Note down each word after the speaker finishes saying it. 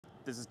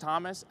This is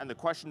Thomas, and the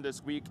question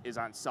this week is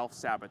on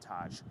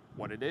self-sabotage,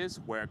 what it is,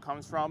 where it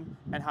comes from,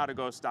 and how to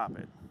go stop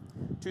it.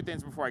 Two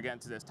things before I get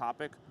into this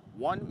topic.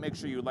 One, make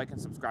sure you like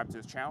and subscribe to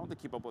this channel to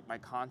keep up with my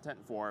content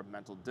for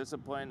mental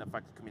discipline,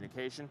 effective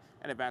communication,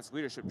 and advanced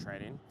leadership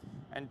training.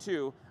 And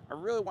two, I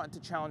really want to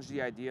challenge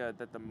the idea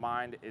that the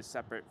mind is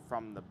separate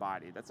from the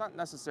body. That's not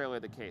necessarily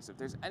the case. If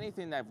there's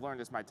anything that I've learned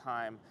as my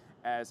time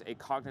as a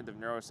cognitive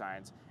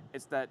neuroscience,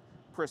 it's that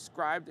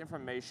prescribed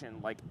information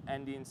like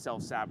ending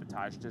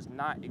self-sabotage does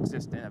not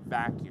exist in a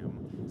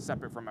vacuum,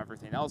 separate from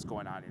everything else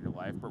going on in your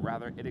life, but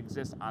rather it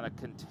exists on a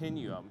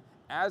continuum,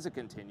 as a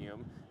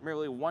continuum,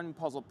 merely one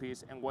puzzle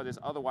piece in what is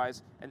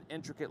otherwise an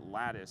intricate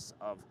lattice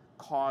of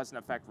cause and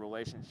effect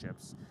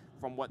relationships,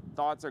 from what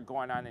thoughts are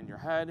going on in your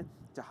head,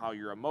 to how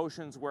your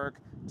emotions work,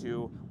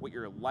 to what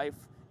your life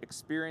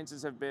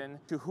experiences have been,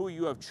 to who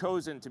you have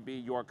chosen to be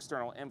your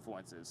external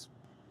influences.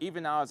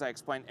 Even now, as I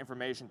explain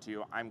information to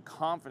you, I'm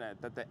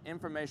confident that the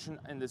information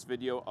in this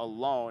video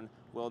alone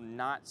will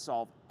not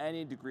solve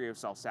any degree of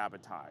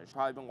self-sabotage. You've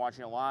probably been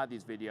watching a lot of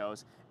these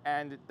videos,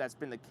 and that's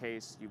been the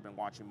case. You've been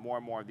watching more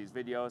and more of these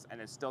videos,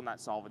 and it's still not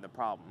solving the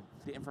problem.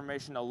 The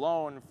information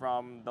alone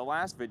from the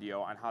last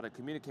video on how to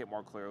communicate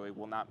more clearly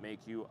will not make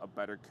you a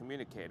better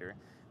communicator.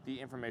 The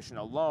information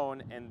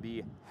alone in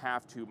the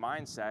have-to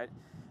mindset,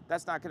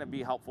 that's not going to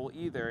be helpful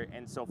either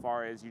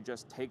insofar as you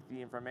just take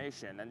the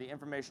information. And the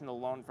information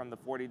alone from the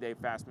 40-Day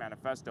Fast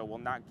Manifesto will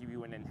not give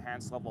you an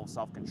enhanced level of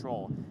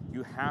self-control.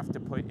 You have to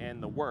put in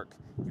the work.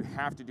 You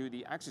have to do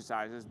the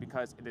exercises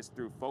because it is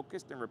through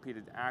focused and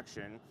repeated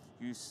action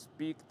you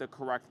speak the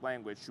correct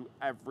language to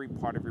every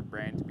part of your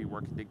brain to be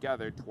working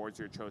together towards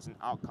your chosen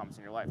outcomes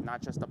in your life,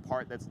 not just the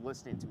part that's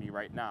listening to me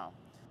right now.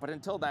 But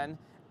until then,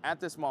 at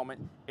this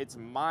moment, it's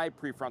my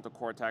prefrontal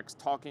cortex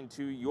talking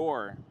to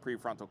your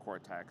prefrontal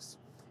cortex.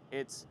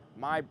 It's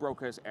my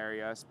Broca's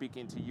area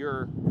speaking to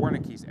your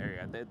Wernicke's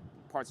area, the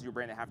parts of your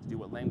brain that have to do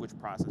with language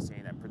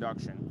processing and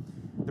production.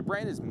 The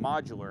brain is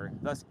modular,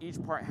 thus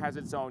each part has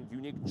its own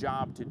unique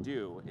job to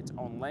do, its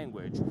own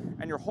language,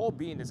 and your whole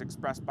being is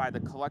expressed by the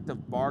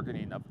collective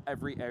bargaining of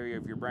every area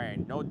of your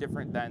brain, no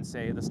different than,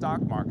 say, the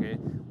stock market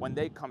when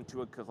they come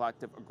to a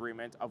collective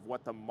agreement of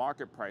what the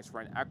market price for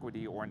an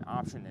equity or an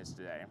option is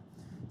today.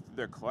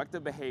 Their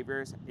collective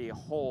behaviors, a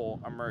whole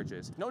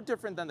emerges. No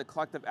different than the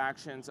collective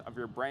actions of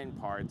your brain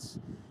parts,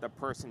 the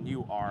person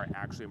you are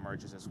actually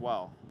emerges as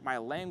well. My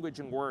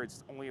language and words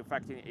is only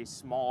affecting a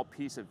small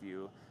piece of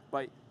you,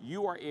 but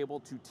you are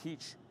able to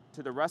teach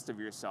to the rest of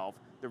yourself,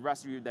 the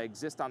rest of you that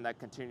exist on that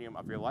continuum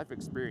of your life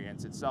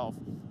experience itself,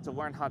 to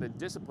learn how to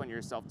discipline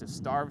yourself to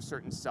starve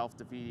certain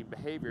self-defeating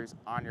behaviors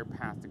on your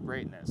path to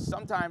greatness.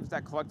 Sometimes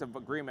that collective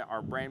agreement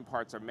our brain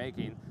parts are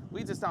making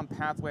leads us down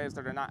pathways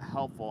that are not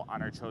helpful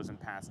on our chosen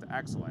paths to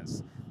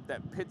excellence,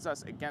 that pits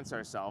us against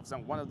ourselves,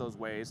 and one of those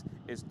ways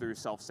is through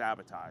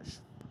self-sabotage.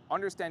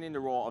 Understanding the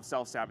role of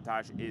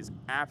self-sabotage is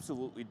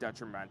absolutely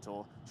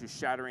detrimental to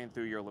shattering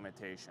through your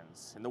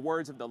limitations. In the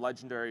words of the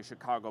legendary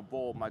Chicago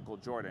Bull, Michael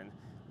Jordan,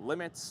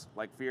 limits,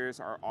 like fears,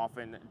 are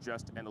often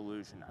just an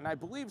illusion. And I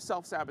believe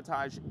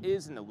self-sabotage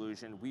is an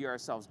illusion we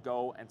ourselves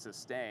go and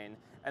sustain,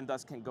 and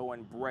thus can go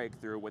and break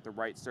through with the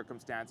right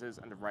circumstances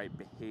and the right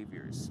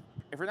behaviors.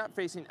 If you're not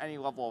facing any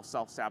level of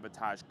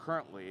self-sabotage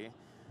currently,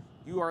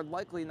 you are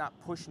likely not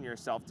pushing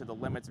yourself to the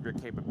limits of your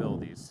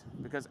capabilities,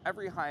 because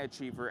every high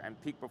achiever and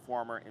peak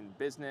performer in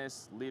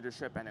business,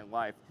 leadership, and in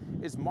life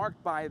is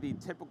marked by the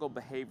typical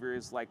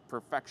behaviors like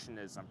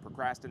perfectionism,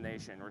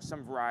 procrastination, or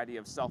some variety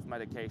of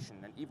self-medication,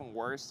 and even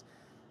worse,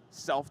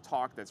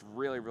 self-talk that's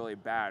really, really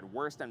bad,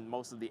 worse than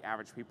most of the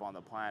average people on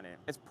the planet.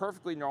 It's a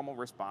perfectly normal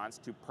response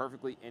to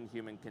perfectly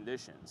inhuman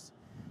conditions.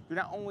 You're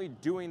not only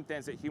doing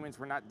things that humans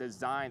were not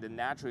designed and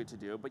naturally to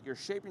do, but you're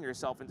shaping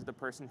yourself into the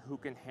person who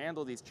can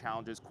handle these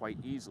challenges quite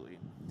easily.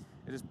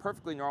 It is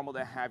perfectly normal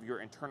to have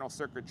your internal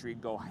circuitry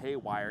go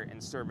haywire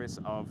in service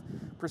of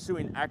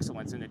pursuing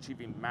excellence and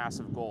achieving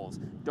massive goals.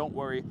 Don't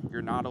worry,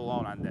 you're not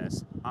alone on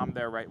this. I'm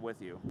there right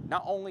with you.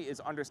 Not only is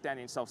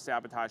understanding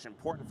self-sabotage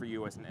important for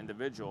you as an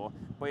individual,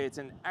 but it's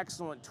an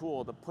excellent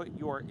tool to put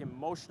your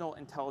emotional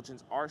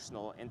intelligence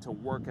arsenal into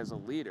work as a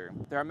leader.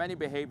 There are many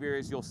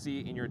behaviors you'll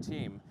see in your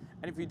team,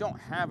 and if you don't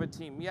have a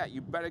team yet,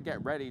 you better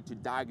get ready to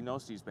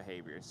diagnose these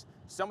behaviors.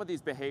 Some of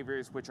these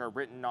behaviors, which are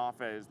written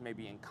off as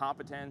maybe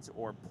incompetence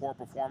or poor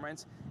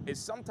performance, is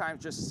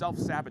sometimes just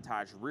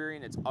self-sabotage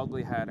rearing its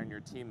ugly head on your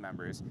team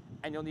members,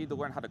 and you'll need to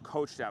learn how to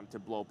coach them to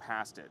blow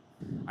past it.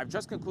 I've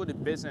just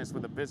concluded business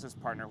with a business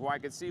partner who I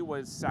could see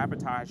was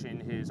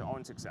sabotaging his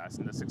own success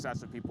and the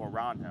success of people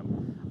around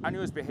him. I knew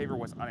his behavior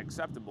was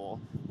unacceptable,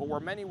 but where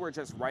many were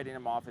just writing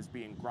him off as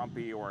being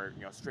grumpy or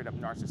straight up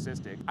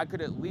narcissistic, I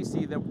could at least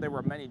see that there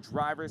were many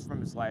drivers from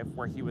his life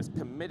where he was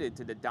committed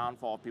to the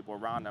downfall of people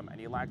around him, and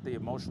he lacked the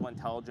emotional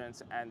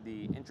intelligence and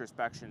the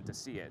introspection to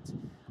see it.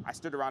 I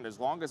stood around as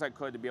long as I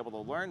could to be able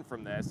to learn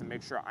from this and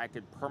make sure I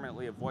could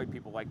permanently avoid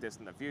people like this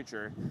in the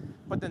future,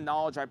 but the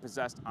knowledge I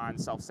possessed on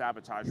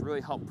self-sabotage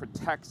really helped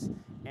protect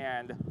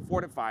and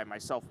fortify my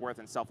self-worth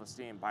and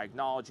self-esteem by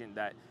acknowledging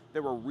that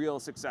there were real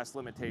success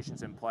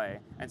limitations in play,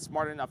 and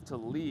smart enough to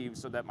leave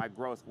so that my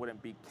growth wouldn't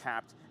be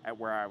capped at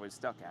where I was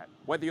stuck at.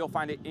 Whether you'll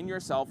find it in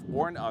yourself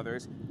or in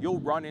others, you'll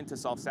run into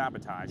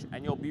self-sabotage,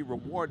 and you'll be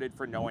rewarded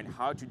for knowing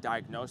how to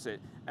diagnose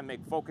it and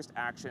make focused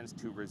actions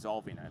to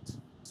resolving it.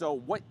 So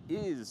what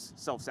is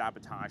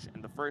self-sabotage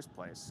in the first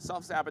place?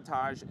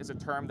 Self-sabotage is a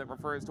term that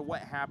refers to what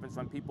happens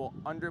when people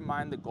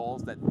undermine the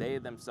goals that they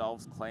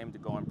themselves claim to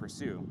go and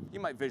pursue. You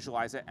might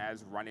visualize it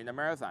as running a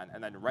marathon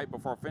and then right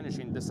before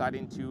finishing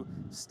deciding to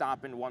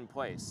stop in one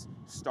place,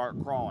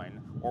 start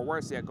crawling, or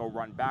worse yet, go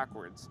run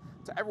backwards.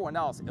 To everyone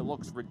else, it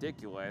looks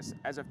ridiculous,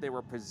 as if they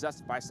were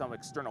possessed by some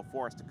external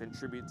force to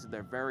contribute to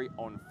their very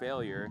own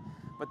failure.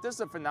 But this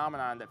is a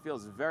phenomenon that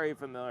feels very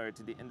familiar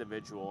to the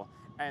individual,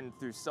 and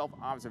through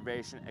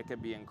self-observation, it can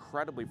be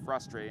incredibly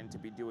frustrating to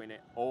be doing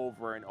it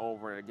over and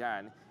over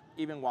again,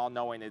 even while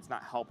knowing it's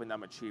not helping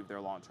them achieve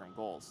their long-term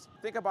goals.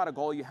 Think about a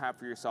goal you have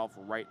for yourself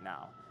right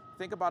now.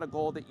 Think about a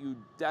goal that you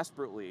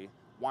desperately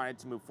wanted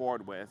to move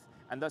forward with,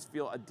 and thus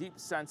feel a deep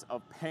sense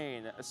of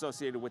pain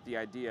associated with the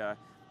idea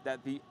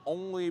that the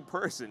only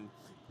person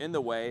in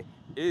the way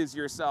is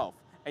yourself,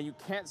 and you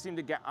can't seem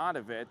to get out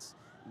of it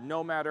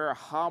no matter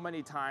how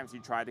many times you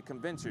try to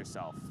convince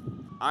yourself.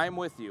 I'm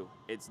with you.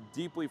 It's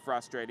deeply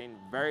frustrating,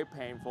 very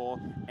painful,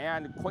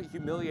 and quite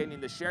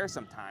humiliating to share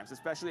sometimes,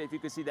 especially if you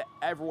can see that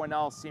everyone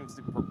else seems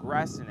to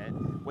progress in it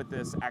with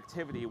this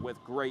activity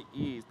with great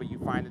ease, but you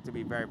find it to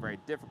be very, very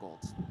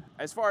difficult.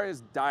 As far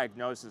as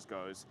diagnosis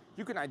goes,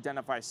 you can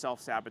identify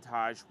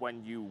self-sabotage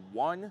when you,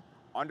 1,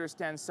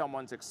 understand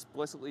someone's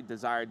explicitly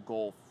desired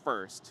goal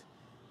first,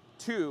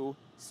 2,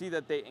 see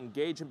that they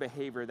engage in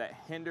behavior that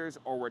hinders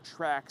or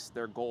retracts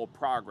their goal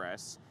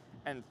progress,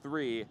 and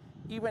 3,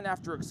 even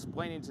after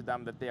explaining to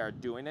them that they are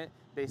doing it,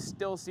 they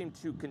still seem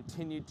to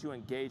continue to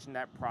engage in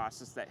that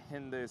process that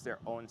hinders their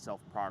own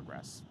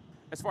self-progress.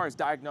 As far as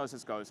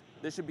diagnosis goes,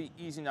 this should be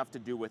easy enough to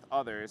do with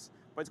others,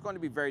 but it's going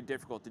to be very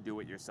difficult to do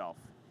it yourself.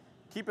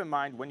 Keep in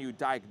mind, when you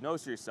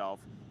diagnose yourself,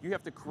 you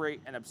have to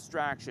create an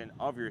abstraction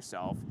of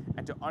yourself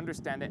and to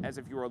understand it as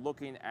if you were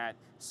looking at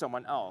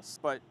someone else.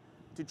 But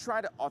to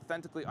try to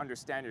authentically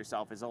understand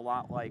yourself is a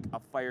lot like a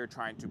fire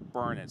trying to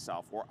burn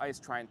itself, or ice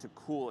trying to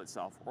cool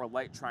itself, or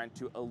light trying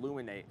to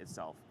illuminate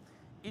itself.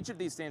 Each of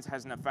these things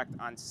has an effect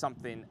on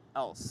something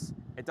else.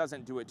 It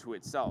doesn't do it to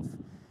itself.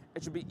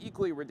 It should be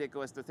equally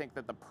ridiculous to think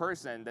that the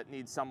person that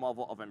needs some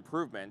level of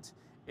improvement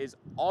is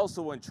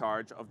also in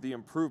charge of the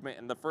improvement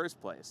in the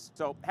first place.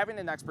 So having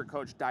an expert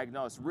coach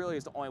diagnose really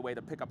is the only way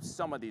to pick up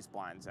some of these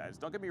blind spots.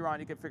 Don't get me wrong,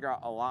 you can figure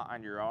out a lot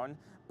on your own,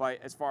 but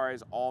as far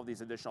as all of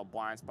these additional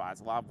blind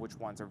spots, a lot of which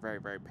ones are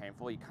very, very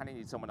painful, you kind of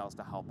need someone else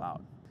to help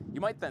out. You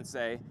might then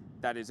say,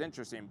 that is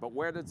interesting, but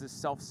where does this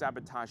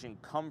self-sabotaging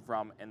come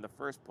from in the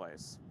first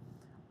place?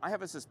 I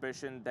have a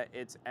suspicion that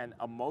it's an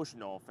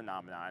emotional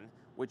phenomenon,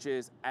 which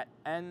is at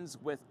ends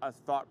with a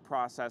thought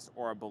process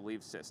or a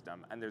belief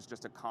system, and there's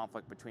just a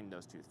conflict between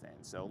those two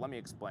things. So let me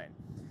explain.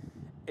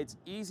 It's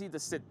easy to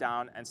sit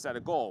down and set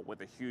a goal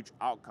with a huge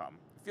outcome.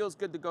 It feels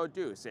good to go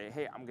do. Say,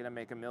 hey, I'm gonna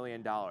make $1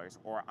 million,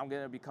 or I'm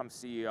gonna become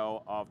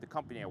CEO of the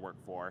company I work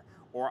for,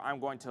 or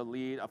I'm going to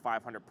lead a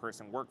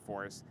 500-person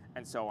workforce,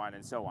 and so on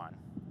and so on.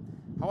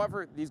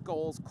 However, these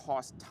goals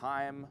cost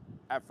time,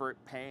 effort,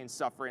 pain,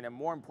 suffering, and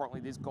more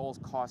importantly, these goals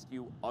cost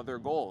you other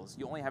goals.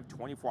 You only have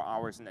 24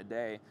 hours in a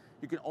day.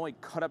 You can only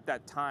cut up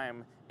that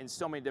time in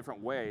so many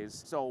different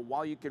ways. So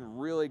while you can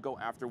really go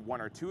after 1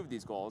 or 2 of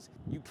these goals,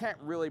 you can't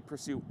really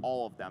pursue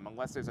all of them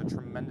unless there's a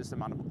tremendous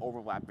amount of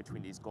overlap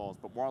between these goals,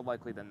 but more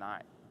likely than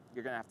not,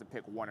 you're gonna have to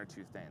pick 1 or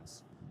 2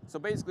 things. So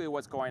basically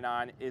what's going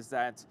on is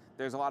that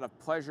there's a lot of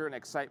pleasure and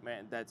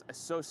excitement that's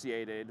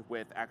associated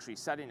with actually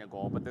setting a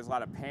goal, but there's a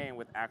lot of pain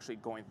with actually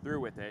going through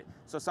with it.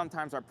 So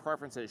sometimes our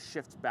preferences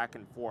shift back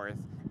and forth,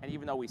 and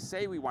even though we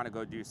say we want to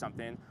go do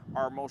something,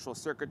 our emotional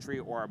circuitry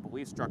or our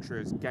belief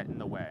structures get in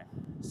the way.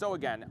 So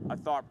again, a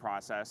thought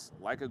process,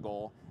 like a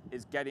goal,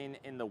 is getting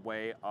in the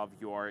way of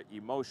your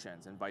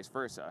emotions and vice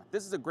versa.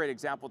 This is a great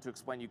example to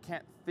explain you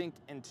can't think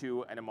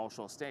into an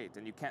emotional state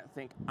and you can't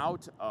think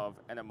out of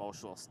an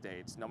emotional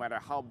state, no matter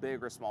how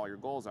big or small your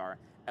goals are,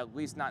 at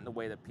least not in the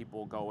way that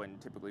people go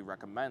and typically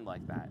recommend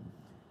like that.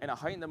 In a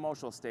heightened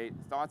emotional state,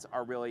 thoughts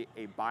are really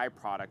a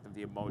byproduct of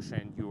the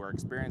emotion you are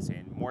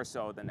experiencing, more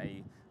so than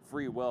a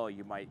free will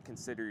you might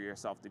consider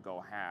yourself to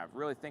go have.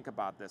 Really think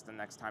about this the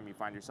next time you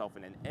find yourself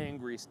in an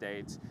angry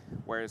state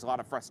where there's a lot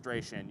of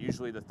frustration.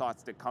 Usually the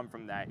thoughts that come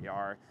from that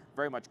are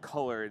very much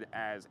colored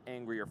as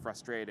angry or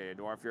frustrated,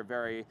 or if you're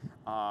very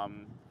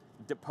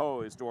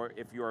deposed, or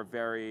if you're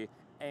very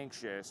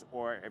anxious,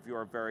 or if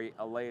you're very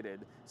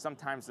elated.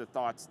 Sometimes the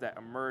thoughts that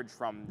emerge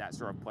from that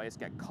sort of place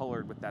get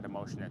colored with that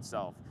emotion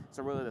itself.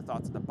 So really the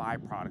thoughts are the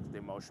byproduct of the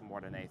emotion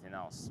more than anything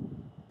else.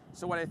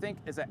 So what I think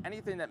is that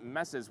anything that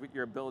messes with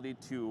your ability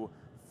to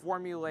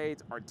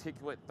formulate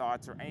articulate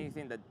thoughts or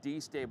anything that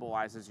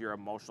destabilizes your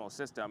emotional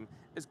system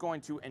is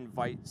going to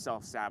invite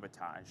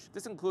self-sabotage.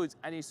 This includes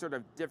any sort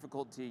of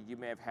difficulty you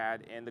may have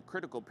had in the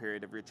critical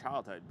period of your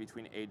childhood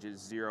between ages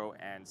 0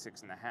 and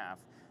 6.5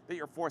 that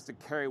you're forced to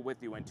carry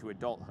with you into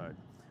adulthood.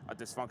 A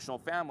dysfunctional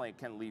family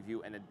can leave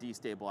you in a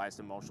destabilized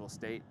emotional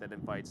state that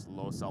invites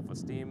low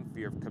self-esteem,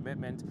 fear of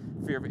commitment,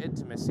 fear of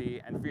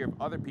intimacy, and fear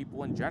of other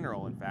people in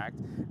general, in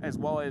fact, as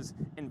well as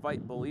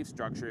invite belief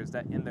structures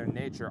that in their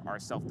nature are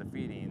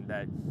self-defeating,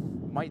 that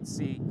might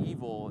see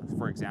evil,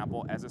 for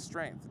example, as a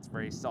strength. It's a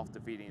very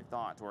self-defeating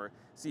thought, or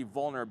see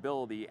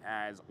vulnerability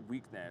as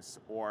weakness,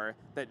 or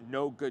that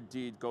no good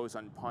deed goes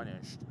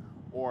unpunished,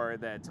 or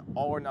that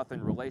all or nothing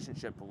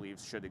relationship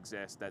beliefs should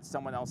exist, that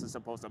someone else is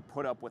supposed to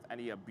put up with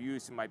any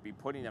abuse you might be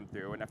putting them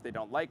through, and if they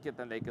don't like it,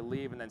 then they can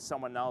leave, and then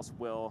someone else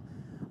will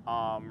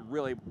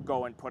really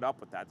go and put up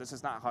with that. This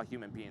is not how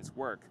human beings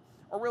work.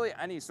 Or really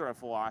any sort of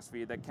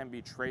philosophy that can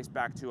be traced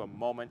back to a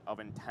moment of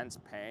intense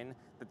pain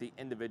that the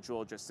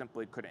individual just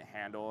simply couldn't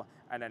handle,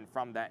 and then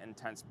from that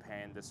intense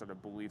pain, this sort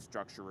of belief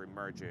structure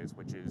emerges,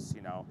 which is,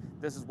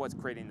 this is what's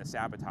creating the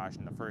sabotage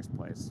in the first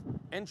place.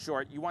 In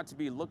short, you want to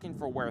be looking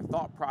for where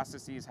thought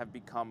processes have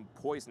become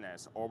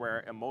poisonous or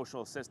where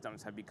emotional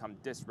systems have become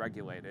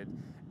dysregulated,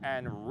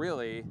 and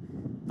really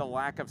the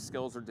lack of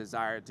skills or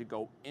desire to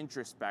go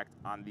introspect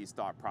on these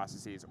thought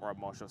processes or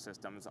emotional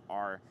systems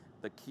are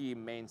the key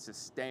main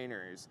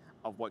sustainers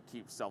of what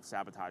keeps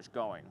self-sabotage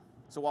going.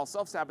 So while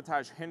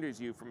self-sabotage hinders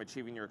you from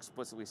achieving your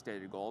explicitly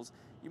stated goals,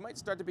 you might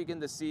start to begin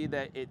to see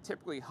that it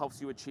typically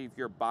helps you achieve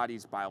your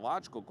body's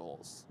biological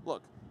goals.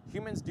 Look,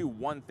 humans do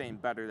one thing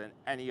better than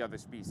any other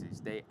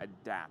species: they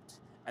adapt,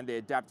 and they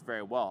adapt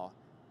very well.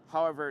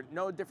 However,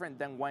 no different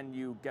than when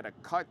you get a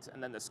cut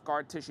and then the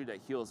scar tissue that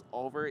heals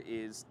over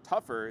is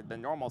tougher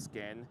than normal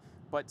skin,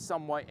 but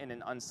somewhat in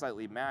an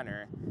unsightly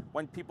manner.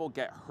 When people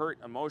get hurt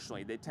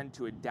emotionally, they tend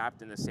to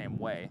adapt in the same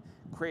way,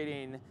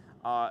 creating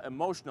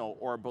emotional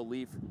or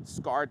belief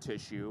scar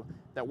tissue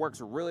that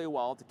works really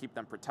well to keep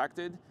them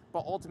protected,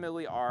 but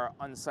ultimately are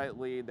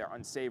unsightly, they're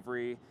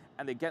unsavory,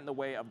 and they get in the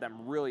way of them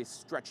really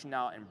stretching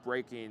out and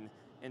breaking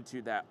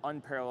into that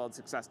unparalleled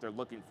success they're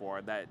looking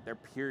for, that their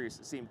peers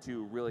seem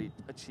to really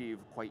achieve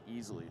quite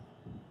easily.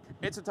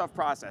 It's a tough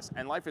process,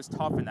 and life is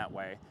tough in that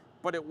way,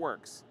 but it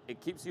works. It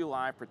keeps you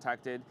alive,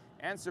 protected,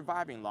 and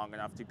surviving long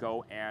enough to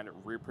go and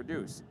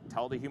reproduce,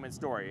 tell the human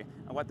story,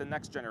 and let the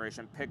next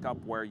generation pick up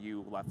where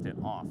you left it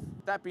off.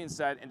 That being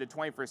said, in the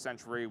 21st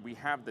century, we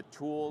have the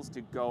tools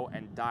to go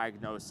and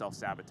diagnose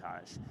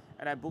self-sabotage.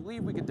 And I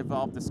believe we can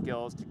develop the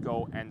skills to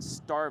go and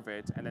starve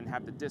it and then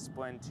have the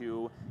discipline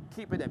to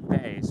keep it at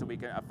bay so we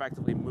can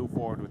effectively move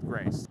forward with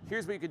grace.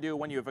 Here's what you can do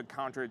when you have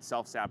encountered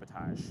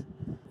self-sabotage.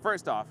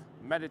 First off,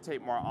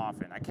 meditate more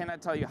often. I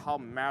cannot tell you how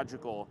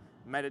magical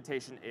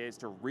meditation is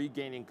to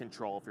regaining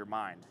control of your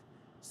mind.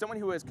 Someone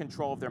who has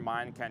control of their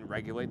mind can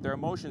regulate their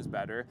emotions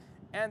better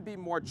and be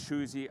more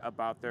choosy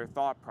about their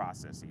thought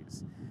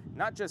processes,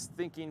 not just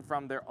thinking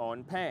from their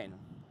own pain.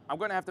 I'm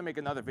going to have to make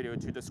another video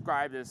to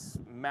describe this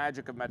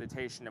magic of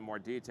meditation in more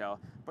detail,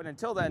 but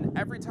until then,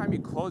 every time you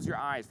close your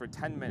eyes for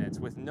 10 minutes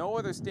with no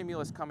other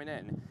stimulus coming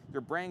in,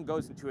 your brain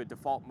goes into a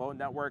default mode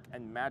network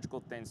and magical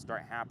things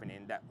start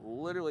happening that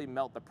literally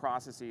melt the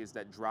processes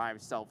that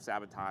drive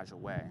self-sabotage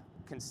away.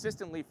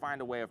 Consistently find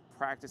a way of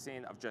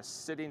practicing of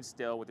just sitting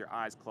still with your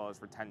eyes closed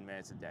for 10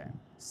 minutes a day.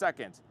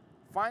 Second,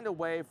 find a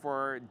way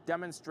for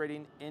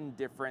demonstrating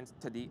indifference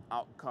to the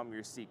outcome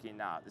you're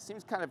seeking out. This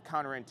seems kind of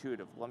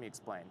counterintuitive. Let me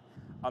explain.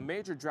 A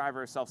major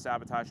driver of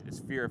self-sabotage is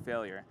fear of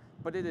failure,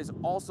 but it is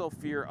also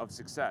fear of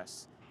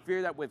success.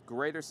 Fear that with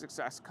greater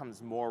success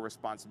comes more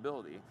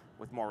responsibility.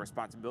 With more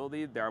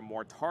responsibility, there are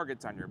more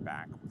targets on your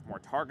back. With more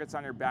targets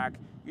on your back,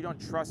 you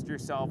don't trust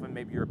yourself and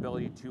maybe your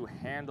ability to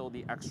handle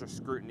the extra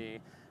scrutiny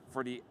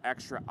for the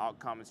extra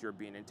outcomes you're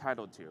being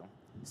entitled to.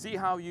 See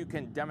how you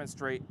can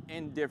demonstrate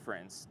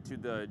indifference to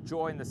the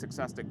joy and the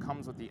success that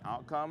comes with the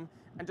outcome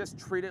and just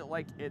treat it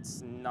like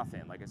it's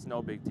nothing, like it's no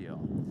big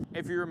deal.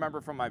 If you remember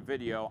from my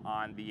video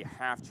on the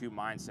have-to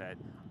mindset,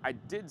 I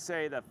did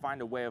say that find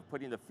a way of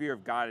putting the fear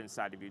of God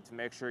inside of you to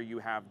make sure you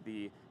have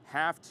the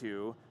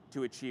have-to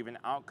achieve an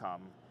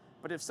outcome.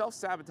 But if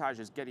self-sabotage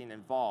is getting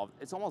involved,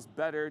 it's almost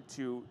better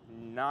to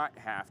not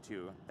have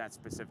to that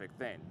specific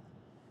thing.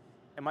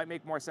 It might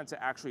make more sense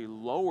to actually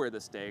lower the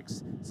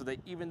stakes so that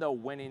even though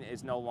winning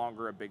is no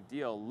longer a big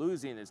deal,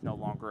 losing is no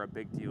longer a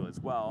big deal as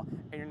well,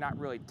 and you're not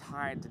really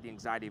tied to the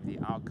anxiety of the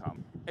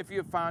outcome. If you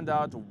have found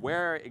out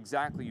where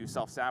exactly you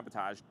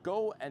self-sabotage,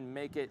 go and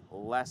make it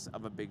less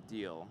of a big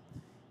deal.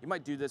 You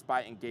might do this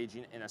by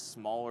engaging in a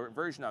smaller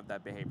version of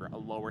that behavior, a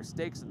lower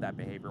stakes of that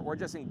behavior, or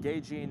just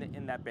engaging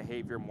in that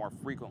behavior more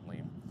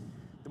frequently.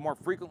 The more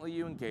frequently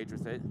you engage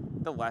with it,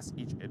 the less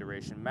each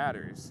iteration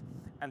matters.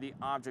 And the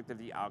object of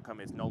the outcome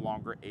is no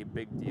longer a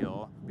big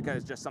deal because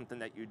it's just something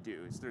that you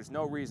do. So there's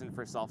no reason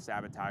for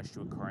self-sabotage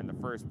to occur in the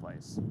first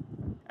place.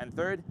 And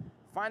third,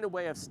 Find a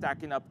way of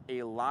stacking up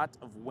a lot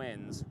of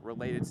wins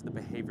related to the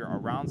behavior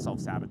around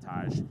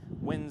self-sabotage,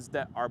 wins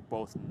that are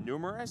both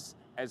numerous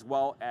as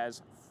well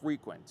as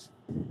frequent.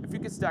 If you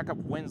can stack up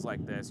wins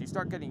like this, you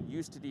start getting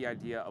used to the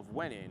idea of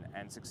winning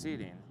and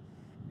succeeding.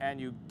 And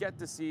you get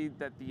to see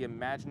that the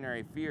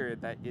imaginary fear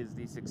that is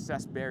the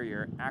success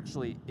barrier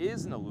actually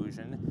is an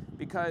illusion,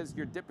 because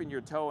you're dipping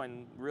your toe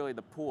in really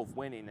the pool of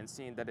winning and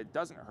seeing that it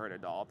doesn't hurt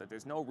at all, that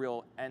there's no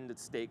real end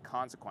state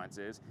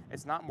consequences,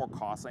 it's not more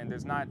costly, and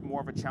there's not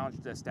more of a challenge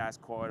to the status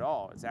quo at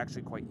all. It's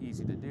actually quite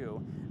easy to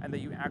do, and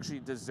that you actually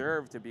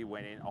deserve to be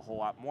winning a whole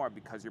lot more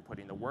because you're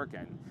putting the work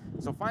in.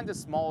 So find the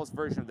smallest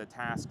version of the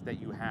task that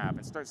you have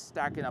and start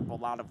stacking up a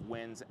lot of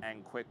wins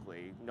and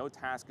quickly. No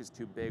task is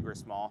too big or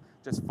small,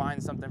 just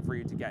find something for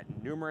you to get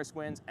numerous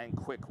wins and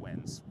quick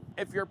wins.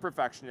 If you're a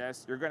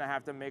perfectionist, you're going to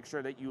have to make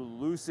sure that you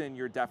loosen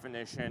your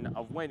definition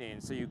of winning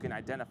so you can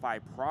identify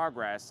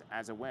progress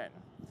as a win.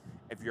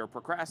 If you're a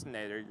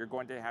procrastinator, you're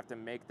going to have to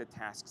make the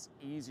tasks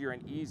easier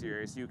and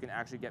easier so you can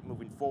actually get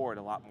moving forward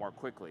a lot more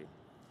quickly.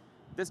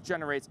 This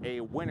generates a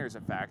winner's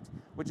effect,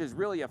 which is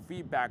really a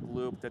feedback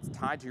loop that's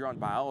tied to your own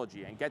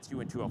biology and gets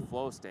you into a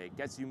flow state,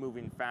 gets you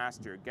moving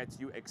faster, gets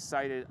you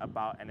excited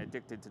about and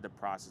addicted to the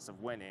process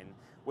of winning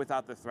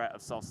without the threat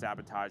of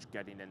self-sabotage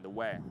getting in the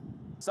way.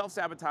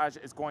 Self-sabotage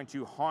is going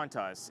to haunt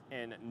us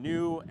in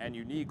new and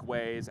unique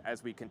ways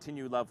as we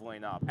continue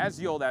leveling up. As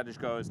the old adage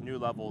goes, new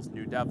levels,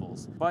 new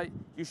devils. But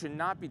you should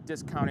not be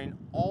discounting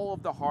all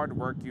of the hard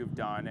work you've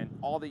done and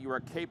all that you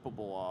are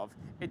capable of.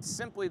 It's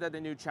simply that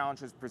a new challenge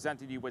has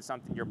presented you with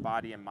something your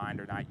body and mind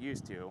are not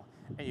used to,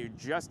 and you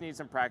just need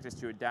some practice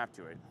to adapt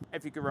to it.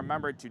 If you can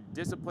remember to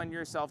discipline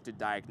yourself to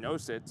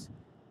diagnose it,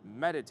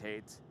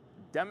 meditate,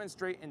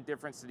 demonstrate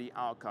indifference to the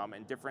outcome,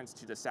 indifference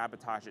to the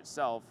sabotage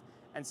itself,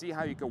 and see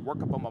how you can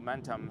work up a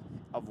momentum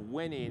of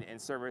winning in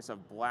service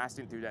of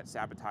blasting through that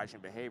sabotaging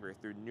behavior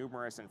through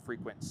numerous and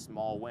frequent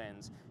small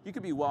wins, you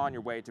could be well on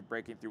your way to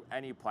breaking through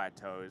any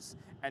plateaus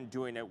and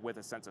doing it with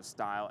a sense of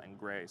style and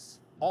grace.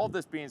 All of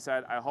this being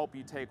said, I hope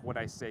you take what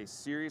I say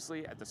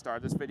seriously at the start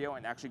of this video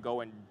and actually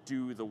go and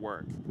do the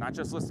work. Not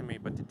just listen to me,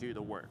 but to do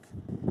the work.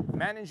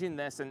 Managing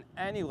this in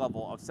any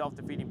level of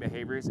self-defeating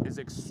behaviors is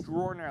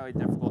extraordinarily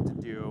difficult to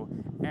do,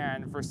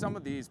 and for some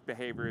of these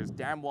behaviors,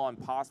 damn well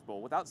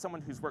impossible without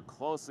someone who's worked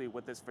closely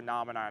with this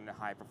phenomenon in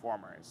high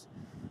performers.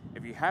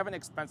 If you have an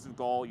expensive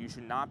goal, you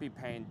should not be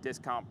paying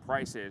discount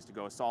prices to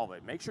go solve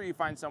it. Make sure you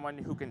find someone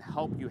who can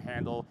help you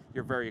handle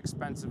your very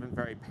expensive and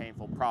very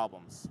painful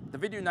problems. The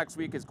video next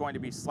week is going to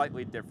be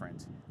slightly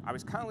different. I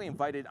was kindly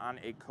invited on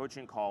a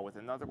coaching call with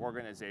another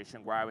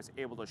organization where I was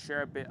able to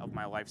share a bit of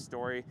my life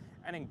story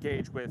and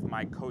engage with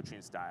my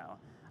coaching style.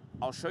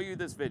 I'll show you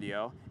this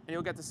video and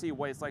you'll get to see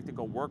what it's like to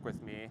go work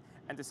with me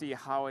and to see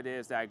how it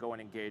is that I go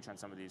and engage on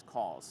some of these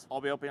calls. I'll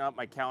be opening up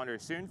my calendar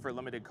soon for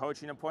limited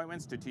coaching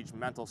appointments to teach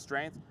mental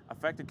strength,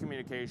 effective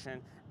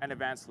communication, and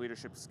advanced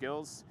leadership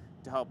skills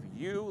to help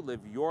you live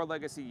your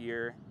legacy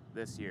year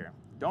this year.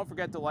 Don't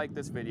forget to like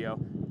this video,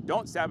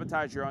 don't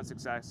sabotage your own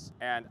success,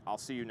 and I'll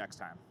see you next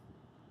time.